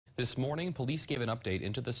This morning, police gave an update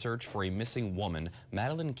into the search for a missing woman,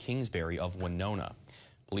 Madeline Kingsbury of Winona.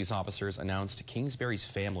 Police officers announced Kingsbury's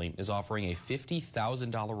family is offering a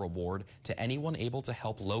 $50,000 reward to anyone able to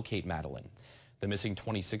help locate Madeline. The missing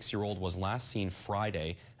 26-year-old was last seen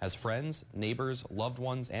Friday as friends, neighbors, loved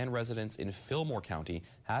ones, and residents in Fillmore County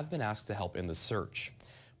have been asked to help in the search.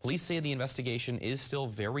 Police say the investigation is still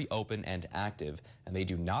very open and active, and they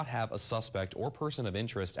do not have a suspect or person of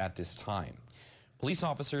interest at this time. Police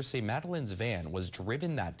officers say Madeline's van was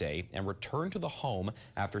driven that day and returned to the home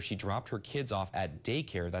after she dropped her kids off at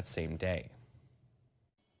daycare that same day.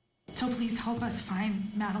 So please help us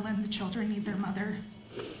find Madeline. The children need their mother.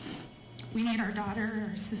 We need our daughter,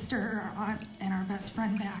 our sister, our aunt, and our best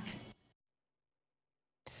friend back.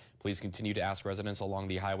 Police continue to ask residents along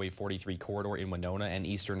the Highway 43 corridor in Winona and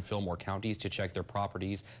eastern Fillmore counties to check their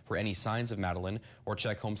properties for any signs of Madeline or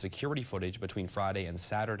check home security footage between Friday and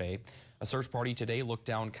Saturday. A search party today looked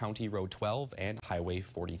down County Road 12 and Highway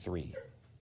 43.